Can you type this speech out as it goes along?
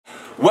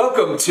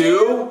Welcome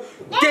to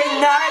Game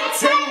Night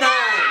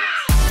Tonight!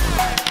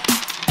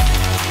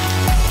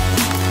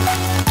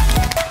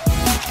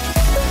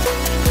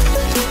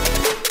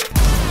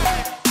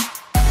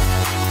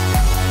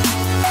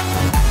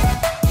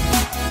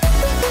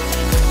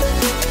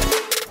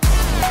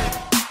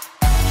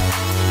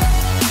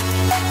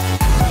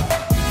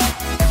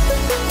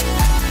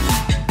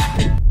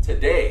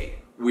 Today,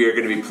 we are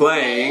going to be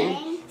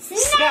playing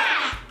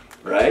Snap!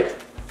 Right?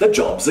 The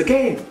job's a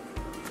game.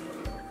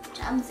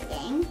 Job's a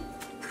game?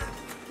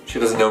 She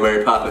doesn't know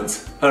Mary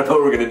Poppins. I don't know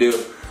what we're going to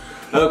do.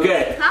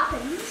 Okay.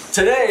 Poppins.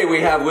 Today, we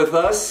have with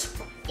us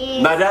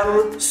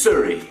Madame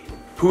Suri,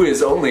 who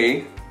is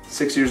only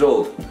 6 years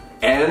old.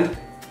 And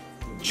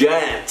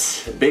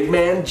Jet, big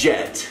man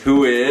Jet,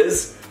 who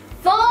is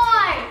 4.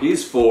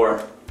 He's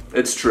 4.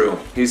 It's true.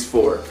 He's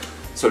 4.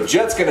 So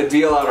Jet's gonna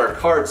deal out our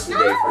cards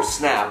today for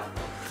Snap,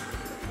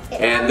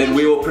 and then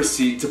we will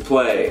proceed to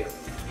play.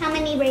 How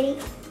many, Brady?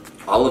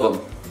 All of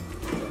them.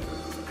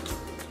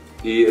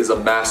 He is a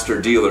master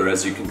dealer,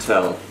 as you can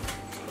tell.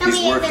 No, He's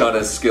he worked isn't. on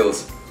his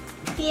skills.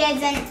 He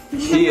isn't.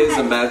 He is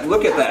a man.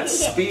 Look at that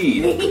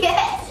speed.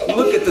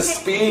 Look at the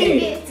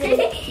speed.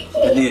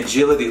 And the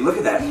agility. Look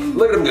at that.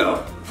 Look at him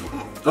go.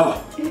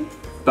 Oh,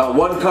 about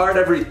one card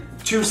every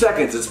 2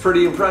 seconds. It's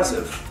pretty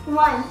impressive.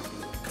 1,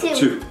 2,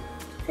 2.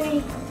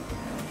 3,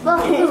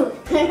 4.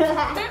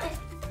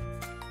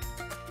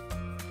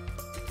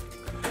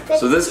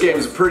 So this game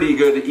is a pretty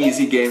good,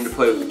 easy game to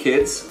play with the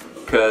kids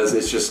because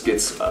it just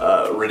gets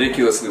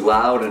ridiculously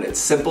loud and it's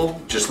simple.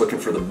 Just looking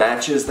for the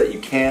matches that you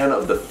can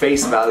of the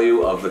face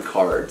value of the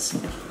cards.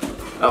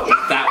 Oh,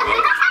 that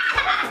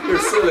one. You're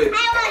silly. I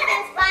want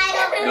this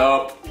pile.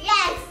 Nope.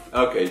 Yes.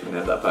 Okay, you can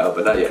have that pile,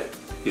 but not yet.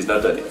 He's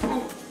not done yet.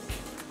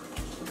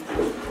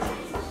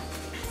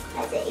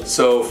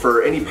 So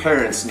for any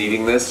parents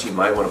needing this, you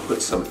might want to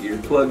put some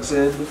earplugs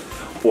in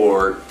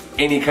or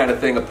any kind of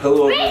thing, a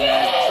pillow over your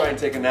head. Try and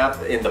take a nap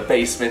in the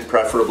basement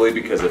preferably,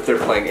 because if they're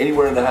playing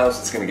anywhere in the house,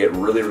 it's going to get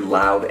really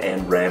loud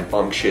and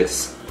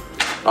rambunctious.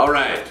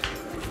 Alright,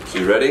 so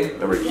you ready?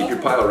 Remember to keep your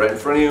pile right in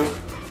front of you.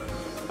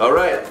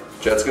 Alright,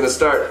 Jet's going to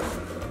start.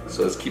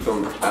 So let's keep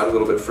him out a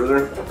little bit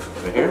further.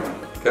 Right here.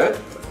 Okay.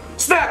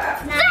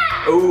 Snap!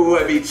 Snap! Ooh,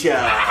 I beat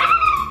ya!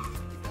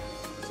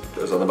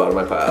 Goes on the bottom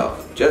of my pile.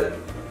 Jet.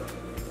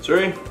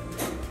 Suri.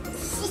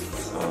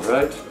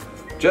 Alright.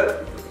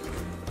 Jet.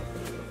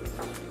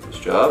 Nice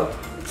job.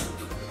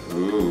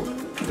 Ooh,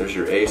 there's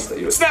your ace that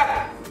you...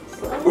 Snap!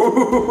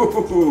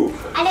 Ooh!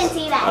 I didn't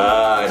see that.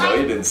 I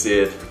know you didn't see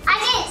it. I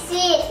didn't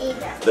see it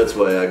either. That's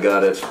why I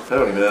got it. I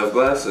don't even have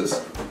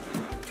glasses.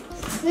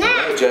 Snap!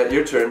 Alright, Jet,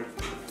 your turn.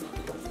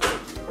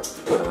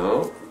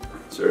 No.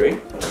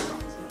 Suri.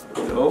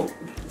 No.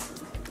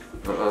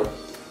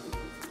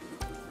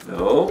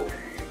 No.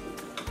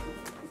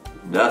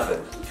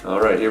 Nothing.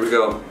 Alright, here we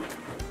go.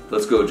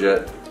 Let's go,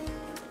 Jet.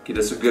 Get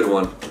us a good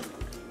one.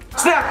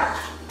 Snap!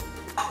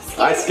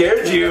 I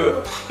scared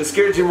you. I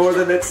scared you more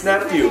than it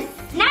snapped you.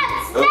 Snap!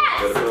 Oh,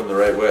 gotta put them the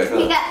right way,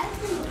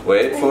 huh?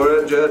 Wait for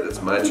it, Jet.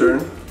 It's my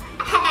turn.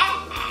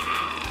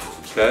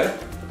 Okay.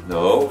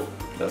 No.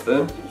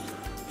 Nothing.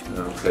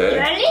 Okay.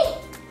 Ready?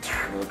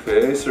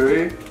 Okay,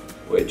 Suri.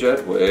 Wait,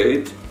 Jet.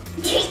 Wait.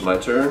 It's my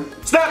turn.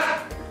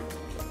 Snap!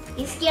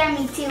 You scared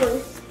me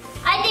too.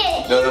 I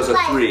did. No, that was a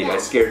Like 3. that. I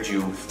scared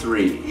you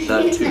 3,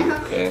 not 2. No,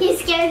 Okay. You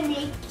scared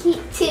me 2.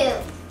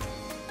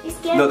 You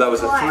scared No, me that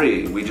was 4. a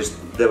 3.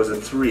 That was a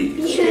 3.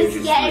 You Scared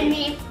you scared 3.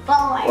 me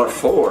 4. Or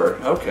 4.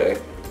 Okay.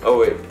 Oh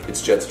wait,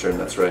 it's Jet's turn.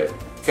 That's right.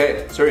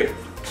 Okay, Suri.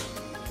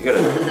 You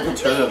gotta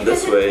turn them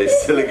this way,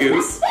 silly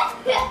goose.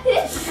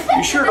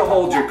 Be sure to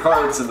hold your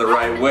cards in the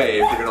right way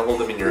if you're gonna hold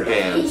them in your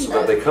hand so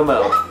that they come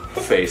out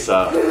face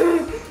up.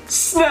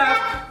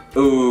 Snap!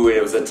 Ooh,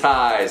 it was a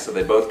tie, so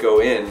they both go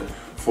in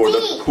for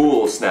the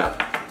pool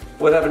snap.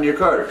 What happened to your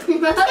card?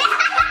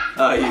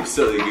 Ah, you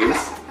silly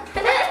goose.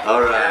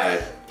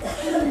 Alright.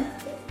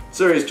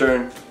 Suri's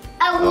turn.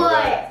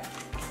 Award.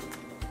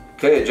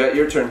 Okay, Jet,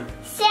 your turn.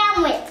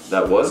 Sandwich.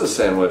 That was a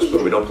sandwich,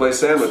 but we don't play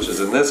sandwiches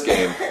in this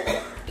game.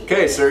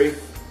 Okay, Suri.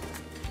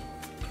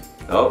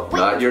 Oh,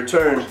 not your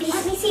turn.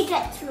 Let me see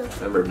that through.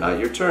 Remember, not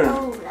your turn.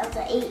 Oh, that was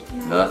an 8.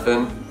 No.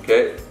 Nothing.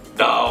 Okay.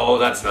 No,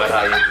 that's not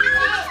how you do it.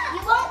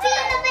 You won't be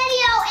in the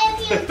video if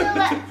you do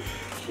it.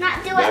 Not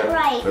do it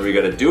right. Remember, we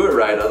gotta do it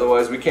right,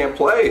 otherwise we can't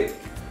play.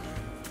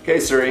 Okay,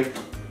 Suri.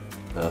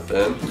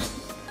 Nothing.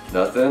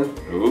 Nothing.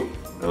 Ooh,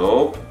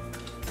 no.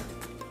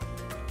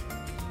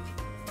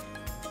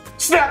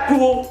 Snap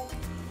pool!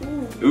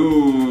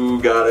 Ooh,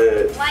 got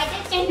it. Why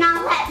did you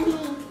not let me?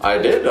 I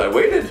did, I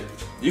waited.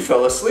 You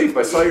fell asleep.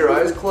 I saw your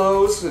eyes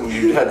close and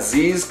you had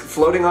Z's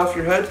floating off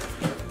your head.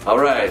 All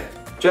right,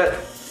 Jet.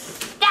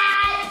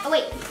 Dad! Oh,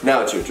 wait.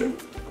 Now it's your turn.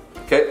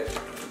 Okay.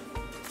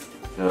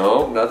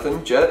 No,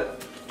 nothing.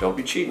 Jet, don't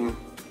be cheating.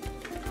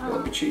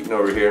 Don't be cheating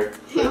over here.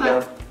 Put it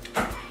down.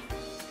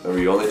 Remember,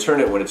 you only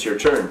turn it when it's your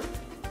turn.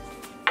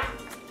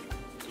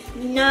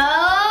 No!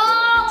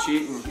 Don't be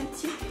cheating.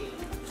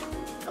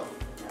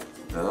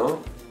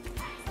 No.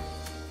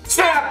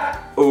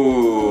 Snap!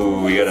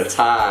 Ooh, we got a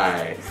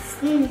tie.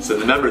 So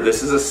remember,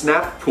 this is a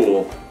snap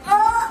pool.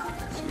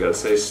 So you gotta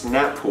say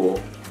snap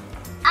pool.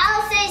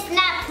 I'll say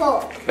snap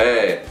pool.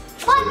 Okay.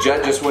 So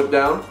Jet just went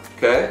down.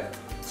 Okay.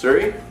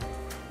 Suri?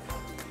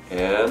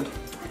 And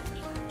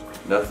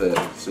nothing.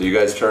 So you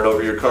guys turn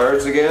over your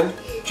cards again.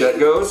 Jet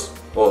goes.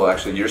 Well,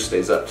 actually, yours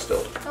stays up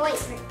still. Oh, wait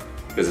for it.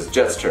 Because it's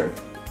Jet's turn.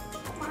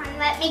 Come on,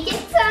 let me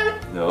get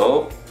some.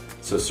 No.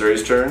 So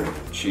Suri's turn.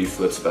 She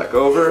flips back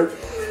over.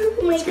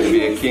 It's gonna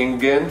be a king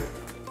again.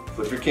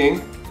 Flip your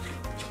king.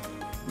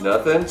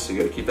 Nothing. So you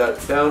gotta keep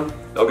that down.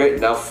 Okay,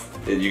 now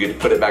you get to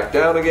put it back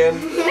down again.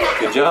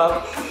 Good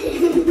job.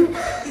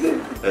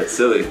 That's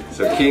silly.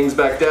 So king's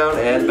back down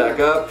and back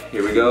up.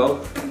 Here we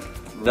go.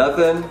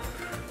 Nothing.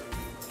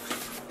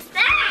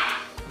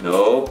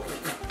 Nope.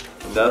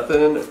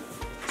 Nothing.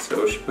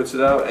 So she puts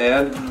it out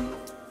and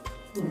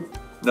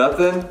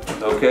nothing.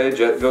 Okay,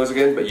 Jet goes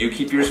again, but you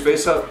keep your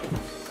space up.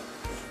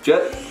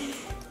 Jet.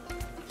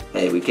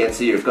 Hey, we can't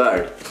see your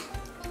card.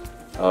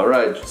 All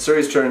right,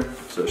 Suri's turn.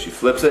 So she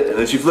flips it and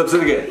then she flips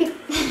it again.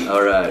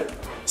 All right.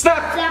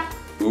 Snap! Snap.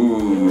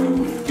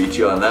 Ooh, beat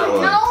you on that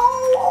one. No!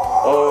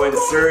 Oh, and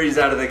Suri's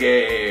out of the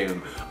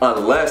game.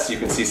 Unless you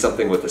can see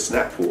something with the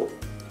snap pool.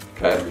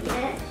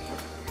 Okay.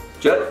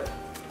 Jet.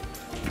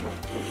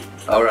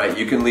 All right,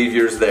 you can leave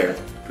yours there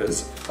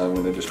because I'm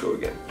gonna just go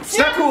again.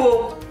 Snap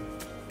pool.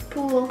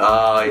 Pool.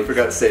 Ah, you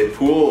forgot to say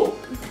pool.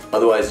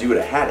 Otherwise, you would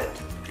have had it.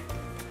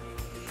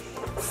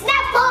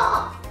 Snap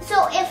pool.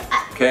 So if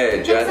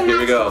Okay, Jet, here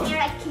we go. Here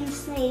I can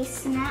say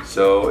snap.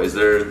 So is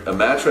there a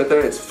match right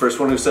there? It's the first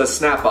one who says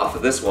snap off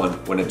of this one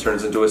when it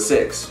turns into a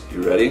 6.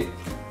 You ready?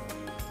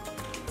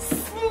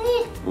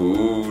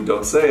 Ooh,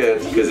 don't say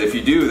it, because if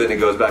you do, then it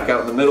goes back out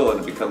in the middle and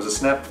it becomes a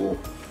snap pool.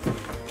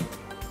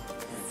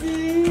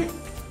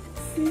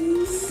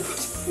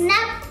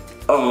 Snap.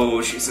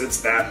 Oh, she said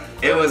snap.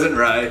 It wasn't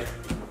right.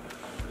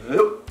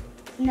 Nope.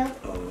 Nope.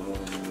 Oh,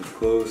 it was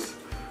close.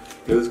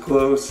 It was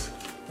close.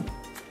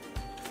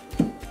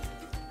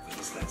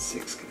 When's that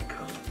 6 gonna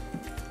come?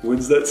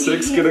 When's that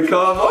 6 gonna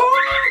come? Oh!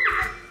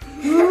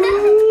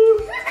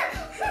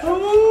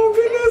 Oh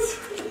goodness!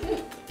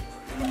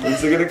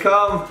 When's it gonna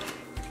come?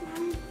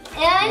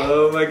 And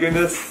Oh my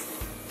goodness!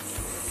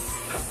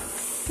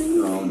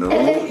 Oh no,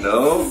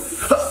 no!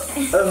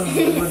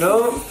 Oh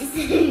no!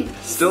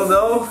 Still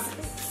no?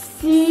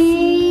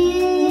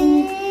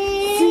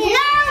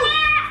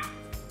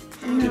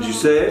 no. Did you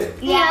say it?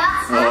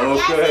 Yeah. Oh,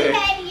 okay.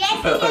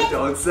 Yes, I did.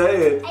 Don't say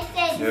it. I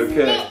said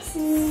Okay.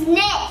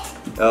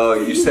 snit. Oh,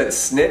 you said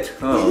snit?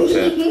 Oh,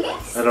 okay.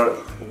 I don't.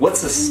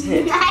 What's a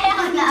snit? I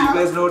don't know. Do you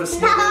guys know what a snit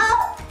is?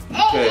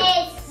 No, Okay. it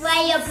is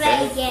where you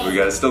play games. We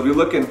gotta still be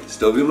looking.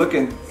 Still be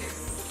looking.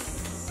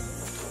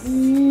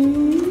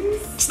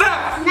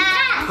 Snap!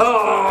 Snap.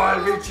 Oh,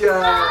 I beat ya!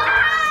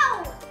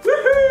 Oh.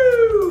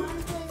 Woohoo!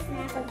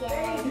 Snap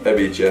again. I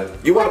beat ya.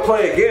 You want to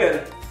play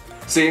again?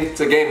 See, it's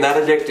a game that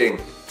addicting.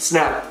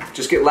 Snap.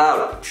 Just get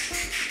loud.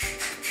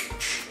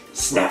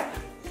 Snap.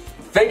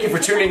 Thank you for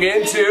tuning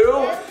in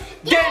to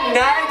Game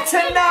Night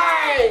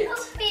Tonight.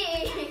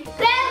 Baby.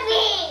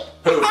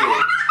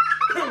 Poopy.